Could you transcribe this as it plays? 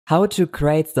How to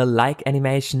create the like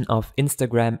animation of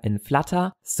Instagram in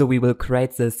Flutter. So we will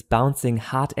create this bouncing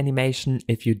heart animation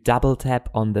if you double tap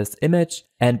on this image.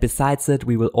 And besides it,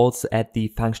 we will also add the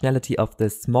functionality of the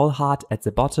small heart at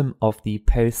the bottom of the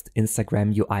post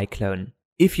Instagram UI clone.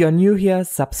 If you're new here,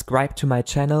 subscribe to my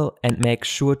channel and make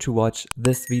sure to watch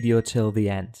this video till the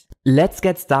end. Let's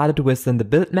get started within the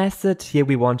build method. Here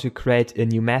we want to create a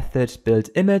new method, build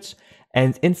image.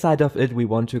 And inside of it, we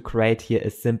want to create here a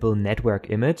simple network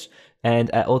image. And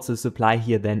I also supply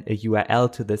here then a URL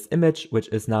to this image, which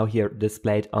is now here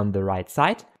displayed on the right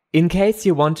side. In case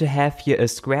you want to have here a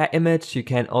square image, you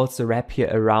can also wrap here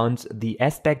around the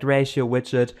aspect ratio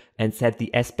widget and set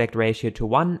the aspect ratio to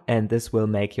 1, and this will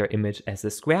make your image as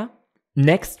a square.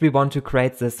 Next, we want to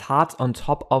create this heart on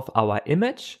top of our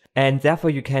image, and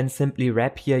therefore you can simply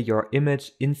wrap here your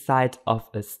image inside of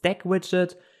a stack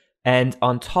widget. And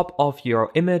on top of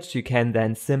your image, you can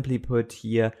then simply put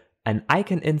here an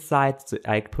icon inside. So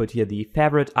I put here the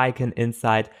favorite icon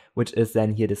inside, which is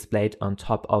then here displayed on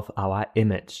top of our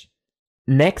image.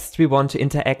 Next, we want to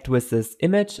interact with this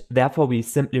image. Therefore, we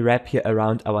simply wrap here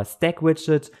around our stack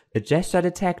widget a gesture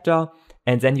detector,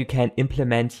 and then you can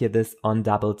implement here this on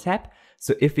double tap.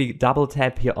 So if we double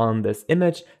tap here on this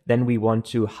image, then we want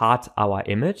to heart our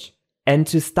image. And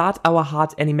to start our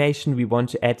heart animation, we want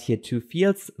to add here two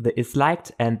fields, the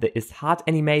isLiked and the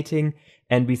isHeartAnimating,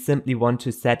 and we simply want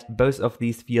to set both of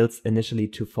these fields initially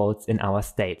to false in our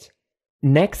state.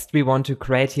 Next, we want to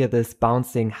create here this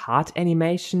bouncing heart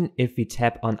animation if we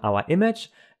tap on our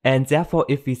image, and therefore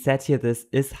if we set here this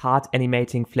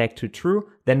isHeartAnimating flag to true,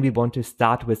 then we want to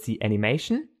start with the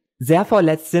animation. Therefore,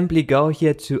 let's simply go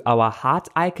here to our heart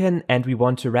icon and we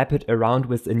want to wrap it around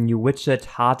with a new widget,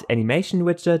 heart animation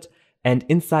widget. And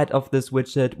inside of this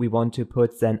widget, we want to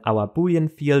put then our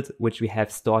Boolean field, which we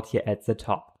have stored here at the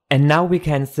top. And now we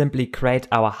can simply create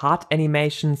our heart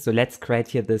animation. So let's create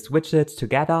here this widget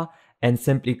together and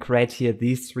simply create here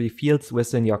these three fields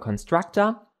within your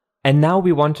constructor. And now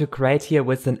we want to create here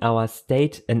within our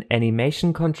state an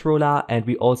animation controller, and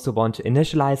we also want to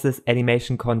initialize this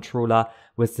animation controller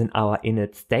within our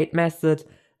init state method,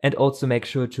 and also make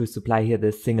sure to supply here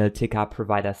the single ticker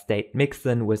provider state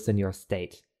mixin within your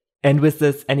state. And with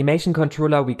this animation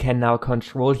controller, we can now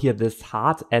control here this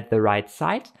heart at the right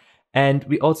side. And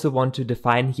we also want to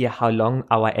define here how long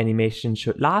our animation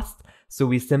should last. So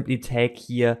we simply take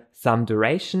here some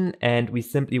duration, and we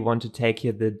simply want to take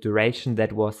here the duration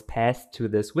that was passed to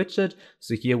this widget.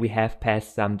 So here we have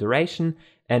passed some duration,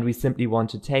 and we simply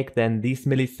want to take then these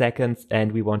milliseconds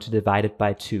and we want to divide it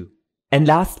by 2. And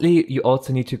lastly, you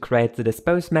also need to create the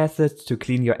dispose method to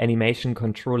clean your animation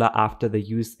controller after the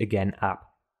use again up.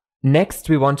 Next,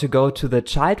 we want to go to the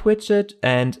child widget,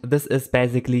 and this is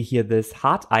basically here this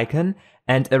heart icon,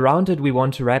 and around it we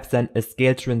want to wrap then a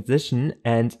scale transition,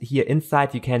 and here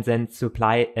inside you can then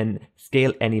supply a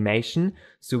scale animation.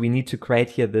 So we need to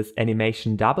create here this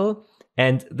animation double,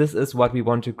 and this is what we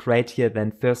want to create here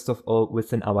then first of all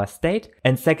within our state,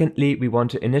 and secondly we want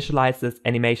to initialize this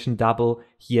animation double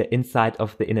here inside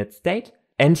of the init state.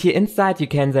 And here inside you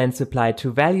can then supply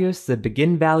two values, the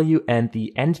begin value and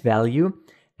the end value.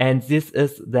 And this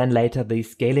is then later the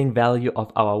scaling value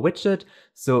of our widget.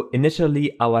 So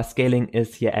initially our scaling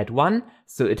is here at 1.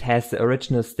 So it has the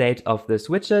original state of this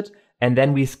widget. And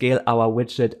then we scale our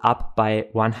widget up by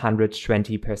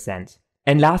 120%.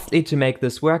 And lastly, to make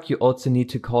this work, you also need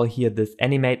to call here this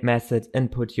animate method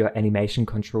and put your animation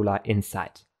controller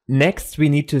inside. Next, we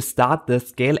need to start the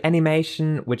scale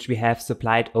animation, which we have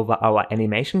supplied over our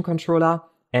animation controller.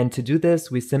 And to do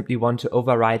this, we simply want to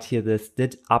override here this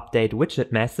did update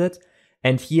widget method.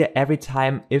 And here every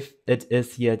time if it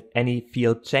is here any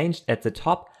field changed at the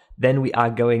top, then we are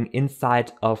going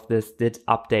inside of this did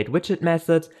update widget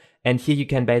method. And here you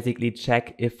can basically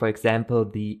check if, for example,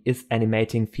 the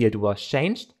isAnimating field was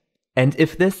changed. And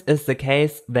if this is the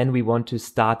case, then we want to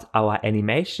start our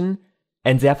animation.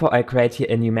 And therefore I create here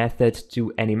a new method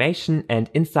to animation, and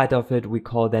inside of it we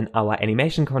call then our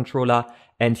animation controller,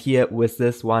 and here with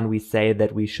this one we say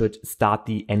that we should start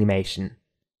the animation.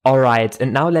 Alright,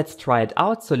 and now let's try it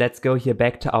out. So let's go here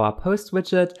back to our post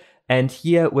widget, and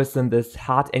here within this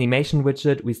heart animation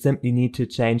widget we simply need to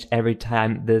change every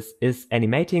time this is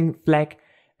animating flag,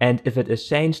 and if it is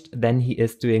changed then he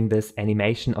is doing this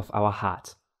animation of our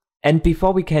heart. And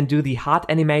before we can do the heart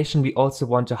animation, we also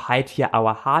want to hide here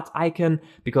our heart icon,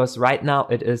 because right now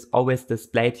it is always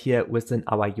displayed here within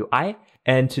our UI.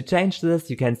 And to change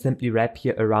this, you can simply wrap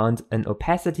here around an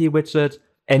opacity widget.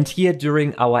 And here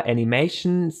during our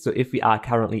animation, so if we are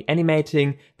currently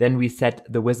animating, then we set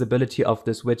the visibility of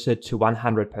this widget to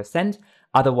 100%.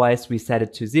 Otherwise, we set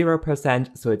it to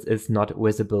 0%, so it is not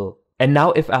visible. And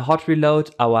now if I hot reload,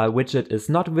 our widget is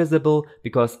not visible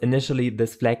because initially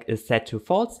this flag is set to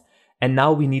false. And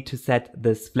now we need to set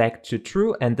this flag to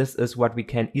true, and this is what we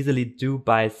can easily do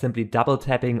by simply double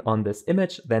tapping on this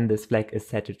image, then this flag is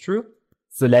set to true.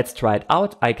 So let's try it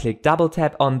out. I click double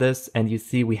tap on this and you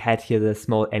see we had here the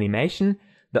small animation.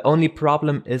 The only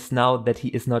problem is now that he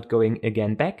is not going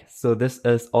again back, so this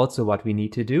is also what we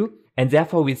need to do. And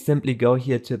therefore we simply go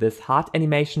here to this heart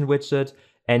animation widget,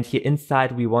 and here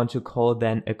inside we want to call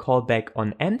then a callback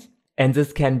on end. And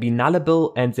this can be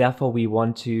nullable, and therefore we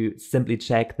want to simply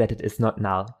check that it is not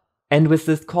null. And with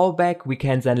this callback, we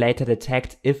can then later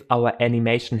detect if our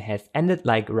animation has ended,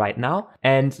 like right now.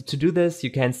 And to do this, you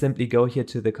can simply go here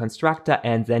to the constructor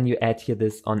and then you add here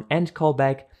this onEnd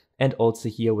callback and also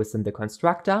here within the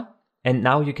constructor. And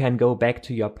now you can go back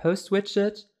to your post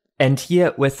widget. And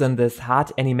here within this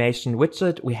heart animation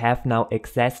widget, we have now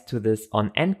access to this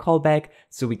onEnd callback,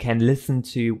 so we can listen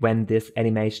to when this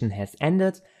animation has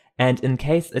ended. And in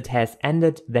case it has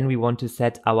ended, then we want to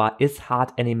set our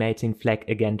isHeartAnimating flag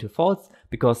again to false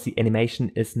because the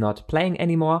animation is not playing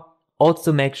anymore.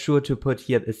 Also make sure to put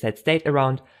here the setState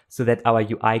around so that our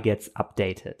UI gets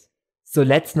updated. So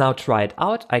let's now try it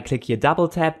out. I click here double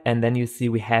tap and then you see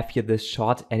we have here this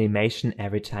short animation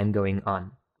every time going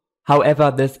on. However,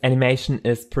 this animation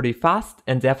is pretty fast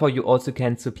and therefore you also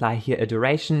can supply here a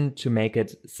duration to make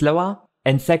it slower.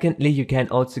 And secondly, you can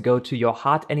also go to your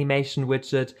heart animation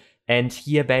widget, and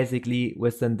here basically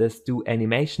within this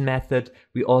doAnimation method,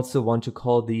 we also want to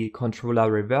call the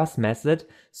controller reverse method.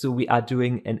 So we are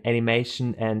doing an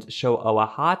animation and show our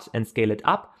heart and scale it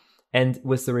up. And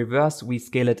with the reverse, we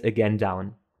scale it again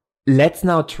down. Let's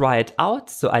now try it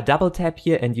out. So I double tap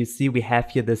here and you see we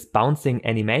have here this bouncing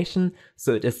animation.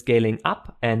 So it is scaling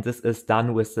up and this is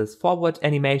done with this forward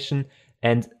animation.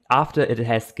 And after it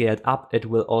has scaled up, it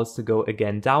will also go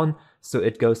again down. So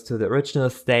it goes to the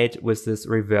original state with this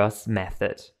reverse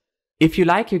method. If you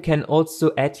like, you can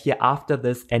also add here after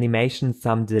this animation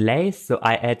some delay. So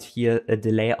I add here a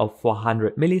delay of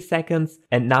 400 milliseconds.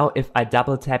 And now if I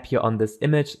double tap here on this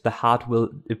image, the heart will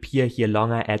appear here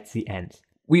longer at the end.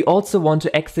 We also want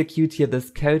to execute here this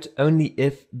code only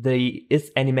if the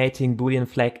isAnimating boolean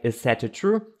flag is set to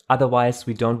true. Otherwise,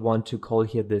 we don't want to call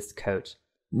here this code.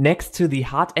 Next to the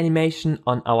heart animation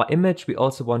on our image, we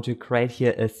also want to create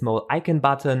here a small icon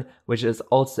button, which is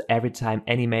also every time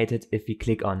animated if we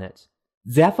click on it.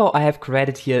 Therefore, I have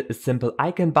created here a simple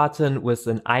icon button with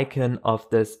an icon of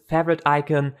this favorite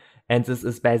icon, and this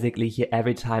is basically here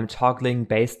every time toggling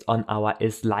based on our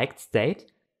isLiked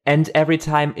state. And every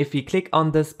time if we click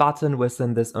on this button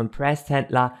within this onPressed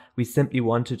handler, we simply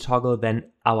want to toggle then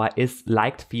our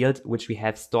isLiked field, which we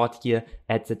have stored here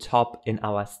at the top in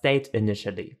our state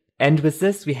initially. And with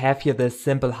this, we have here this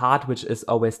simple heart, which is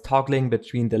always toggling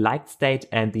between the liked state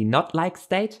and the not liked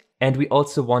state. And we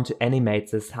also want to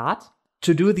animate this heart.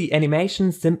 To do the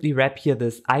animation, simply wrap here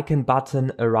this icon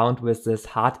button around with this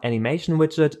heart animation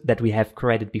widget that we have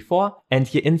created before. And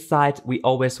here inside, we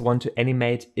always want to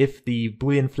animate if the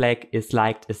boolean flag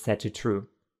isLiked is set to true.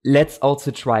 Let's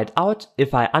also try it out.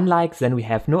 If I unlike, then we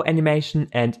have no animation.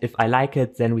 And if I like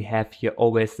it, then we have here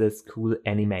always this cool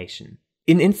animation.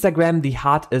 In Instagram, the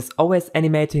heart is always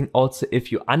animating also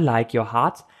if you unlike your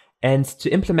heart. And to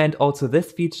implement also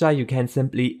this feature, you can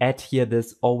simply add here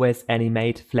this always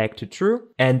animate flag to true.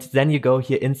 And then you go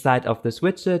here inside of this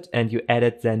widget and you add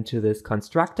it then to this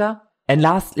constructor. And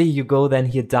lastly, you go then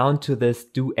here down to this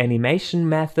doAnimation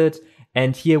method.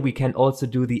 And here we can also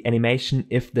do the animation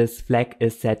if this flag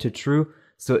is set to true.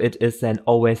 So it is then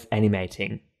always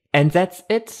animating. And that's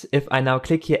it. If I now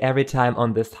click here every time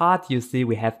on this heart, you see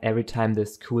we have every time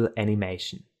this cool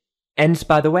animation. And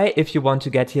by the way, if you want to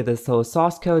get here the whole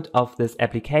source code of this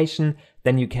application,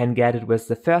 then you can get it with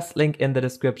the first link in the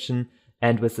description.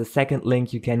 And with the second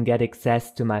link, you can get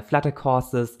access to my Flutter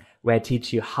courses where I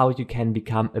teach you how you can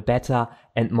become a better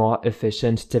and more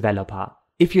efficient developer.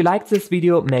 If you liked this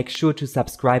video, make sure to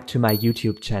subscribe to my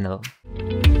YouTube channel.